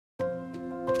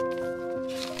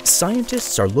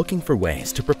Scientists are looking for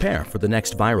ways to prepare for the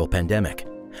next viral pandemic.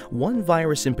 One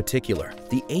virus in particular,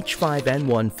 the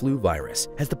H5N1 flu virus,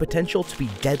 has the potential to be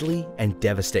deadly and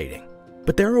devastating.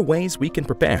 But there are ways we can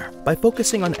prepare by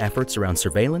focusing on efforts around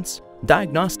surveillance,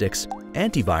 diagnostics,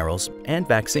 antivirals, and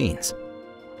vaccines.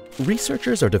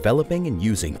 Researchers are developing and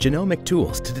using genomic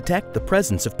tools to detect the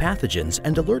presence of pathogens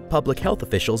and alert public health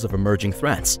officials of emerging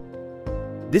threats.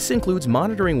 This includes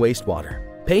monitoring wastewater,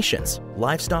 patients,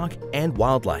 livestock, and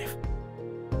wildlife.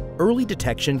 Early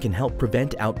detection can help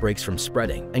prevent outbreaks from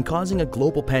spreading and causing a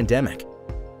global pandemic.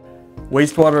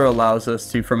 Wastewater allows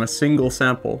us to, from a single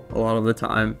sample, a lot of the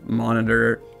time,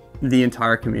 monitor the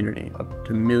entire community, up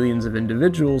to millions of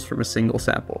individuals from a single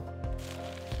sample.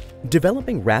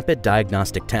 Developing rapid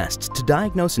diagnostic tests to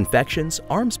diagnose infections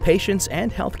arms patients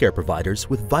and healthcare providers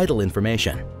with vital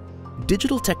information.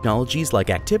 Digital technologies like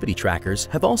activity trackers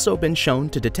have also been shown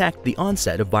to detect the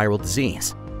onset of viral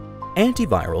disease.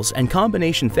 Antivirals and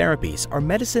combination therapies are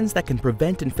medicines that can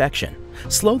prevent infection,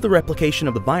 slow the replication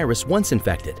of the virus once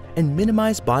infected, and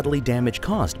minimize bodily damage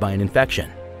caused by an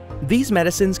infection. These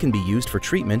medicines can be used for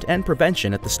treatment and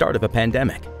prevention at the start of a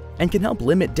pandemic, and can help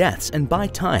limit deaths and buy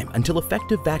time until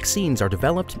effective vaccines are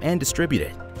developed and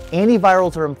distributed.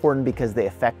 Antivirals are important because they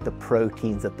affect the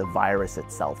proteins that the virus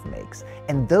itself makes.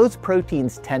 And those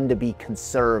proteins tend to be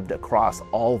conserved across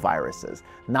all viruses,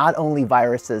 not only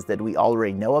viruses that we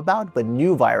already know about, but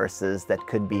new viruses that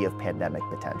could be of pandemic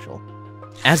potential.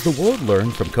 As the world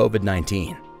learned from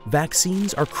COVID-19,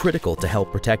 vaccines are critical to help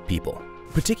protect people,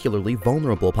 particularly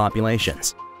vulnerable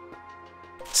populations.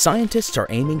 Scientists are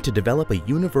aiming to develop a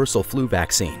universal flu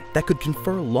vaccine that could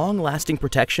confer long-lasting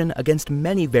protection against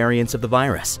many variants of the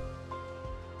virus.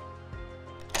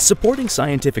 Supporting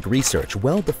scientific research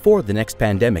well before the next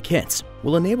pandemic hits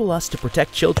will enable us to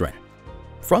protect children,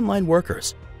 frontline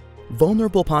workers,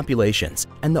 vulnerable populations,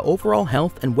 and the overall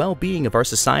health and well-being of our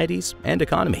societies and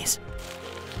economies.